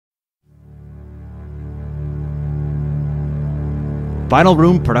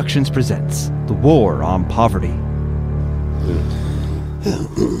Finalrune Productions presents The War on Poverty.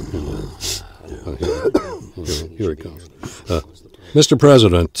 Here it comes. Mr.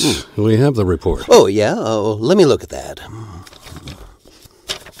 President, we have the report. Oh, yeah? Oh, let me look at that.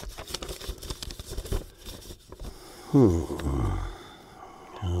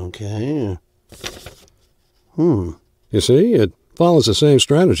 Okay. You see, it follows the same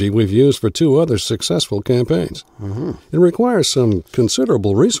strategy we've used for 2 other successful campaigns. It requires some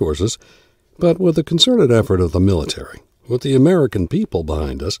considerable resources, but with the concerted effort of the military, with the American people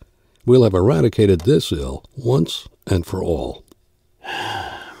behind us, we'll have eradicated this ill once and for all.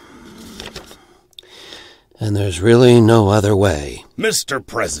 And there's really no other way. Mr.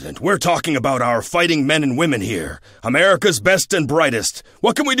 President, we're talking about our fighting men and women here. America's best and brightest.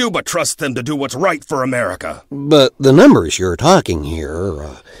 What can we do but trust them to do what's right for America? But the numbers you're talking here...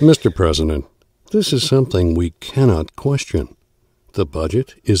 Mr. President, this is something we cannot question. The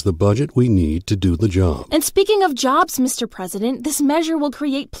budget is the budget we need to do the job. And speaking of jobs, Mr. President, this measure will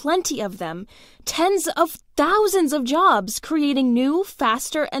create plenty of them. Tens of thousands of jobs, creating new,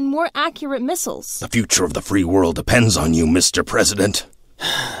 faster, and more accurate missiles. The future of the free world depends on you, Mr. President.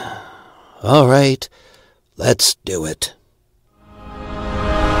 All right, let's do it.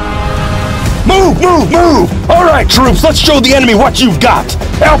 Move, move, move! All right, troops, let's show the enemy what you've got.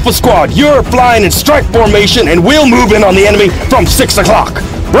 Alpha Squad, you're flying in strike formation, and we'll move in on the enemy from 6 o'clock.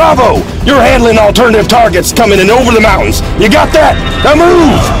 Bravo! You're handling alternative targets coming in over the mountains. You got that? Now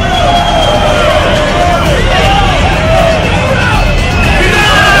move!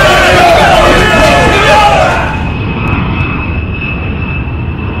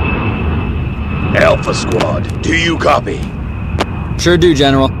 Alpha Squad, do you copy? Sure do,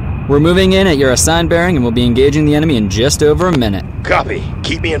 General. We're moving in at your assigned bearing and we'll be engaging the enemy in just over a minute. Copy.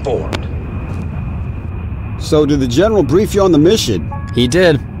 Keep me informed. So did the General brief you on the mission? He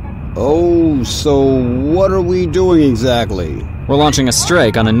did. Oh, so what are we doing exactly? We're launching a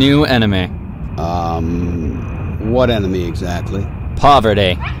strike on a new enemy. What enemy exactly?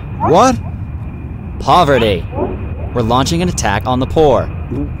 Poverty. What? Poverty. We're launching an attack on the poor.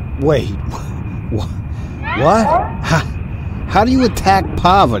 Wait, what? How do you attack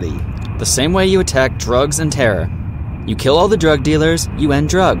poverty? The same way you attack drugs and terror. You kill all the drug dealers, you end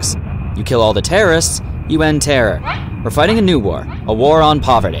drugs. You kill all the terrorists, you end terror. We're fighting a new war, a war on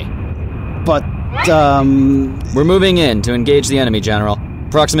poverty. But, We're moving in to engage the enemy, General.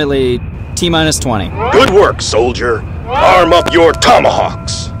 Approximately T-minus 20. Good work, soldier. Arm up your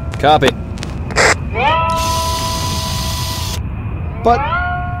tomahawks. Copy.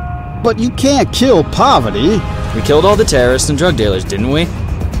 But you can't kill poverty. We killed all the terrorists and drug dealers, didn't we?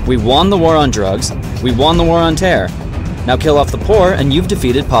 We won the war on drugs. We won the war on terror. Now kill off the poor and you've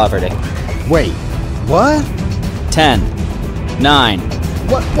defeated poverty. Wait, what? 10, 9,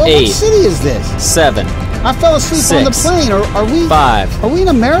 What 8, city is this? 7, I fell asleep 6, on the plane. Are we? 5. Are we in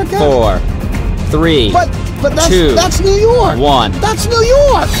America? 4, 3. But that's 2, that's New York. 1. That's New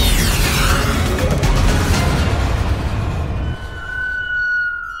York.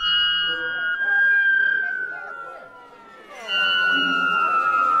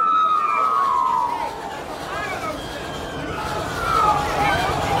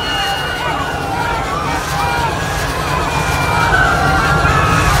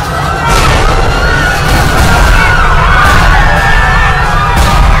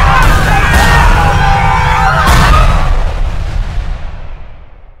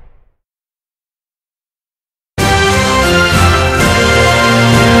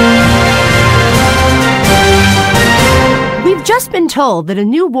 Been told that a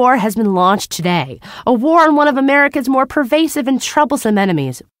new war has been launched today, a war on one of America's more pervasive and troublesome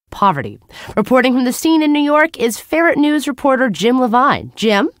enemies, poverty. Reporting from the scene in New York is Ferret News reporter Jim Levine.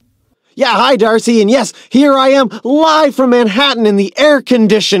 Jim? Yeah, hi, Darcy, and yes, here I am, live from Manhattan in the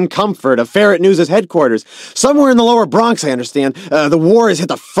air-conditioned comfort of Ferret News' headquarters. Somewhere in the lower Bronx, I understand, the war has hit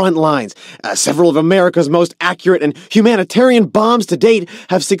the front lines. Several of America's most accurate and humanitarian bombs to date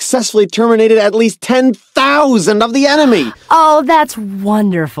have successfully terminated at least 10,000 of the enemy. Oh, that's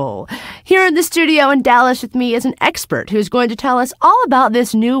wonderful. Here in the studio in Dallas with me is an expert who's going to tell us all about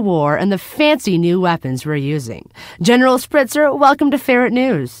this new war and the fancy new weapons we're using. General Spritzer, welcome to Ferret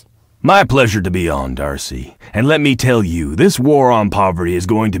News. My pleasure to be on, Darcy. And let me tell you, this war on poverty is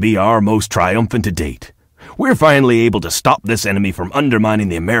going to be our most triumphant to date. We're finally able to stop this enemy from undermining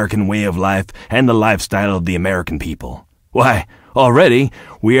the American way of life and the lifestyle of the American people. Why, already,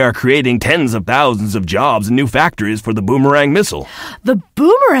 we are creating tens of thousands of jobs and new factories for the boomerang missile. The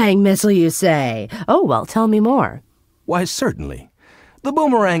boomerang missile, you say? Oh, well, tell me more. Why, certainly. The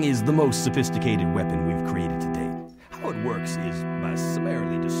boomerang is the most sophisticated weapon we've created to date. How it works is by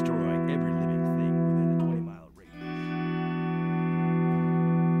summarily destroying every living thing within a 20-mile radius.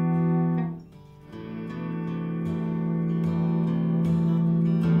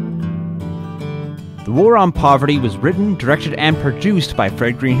 The War on Poverty was written, directed, and produced by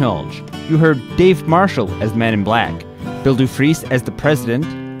Fred Greenhalgh. You heard Dave Marshall as the Man in Black, Bill Dufresne as the President,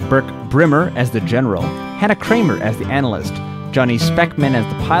 Burke Brimmer as the General, Hannah Kramer as the Analyst, Johnny Speckman as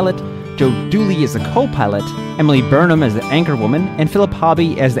the Pilot, Joe Dooley as the Co-Pilot, Emily Burnham as the Anchorwoman, and Philip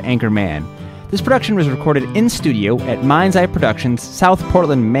Hobby as the Anchorman. This production was recorded in studio at Mind's Eye Productions, South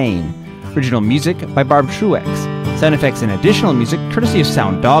Portland, Maine. Original music by Barb Truex. Sound effects and additional music courtesy of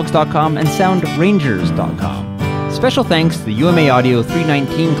SoundDogs.com and SoundRangers.com. Special thanks to the UMA Audio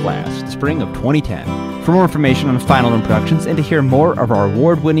 319 class, the spring of 2010. For more information on Finalrune Productions and to hear more of our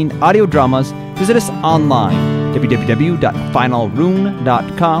award-winning audio dramas, visit us online,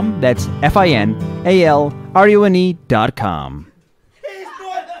 www.finalrune.com. That's FINALRUNE.com.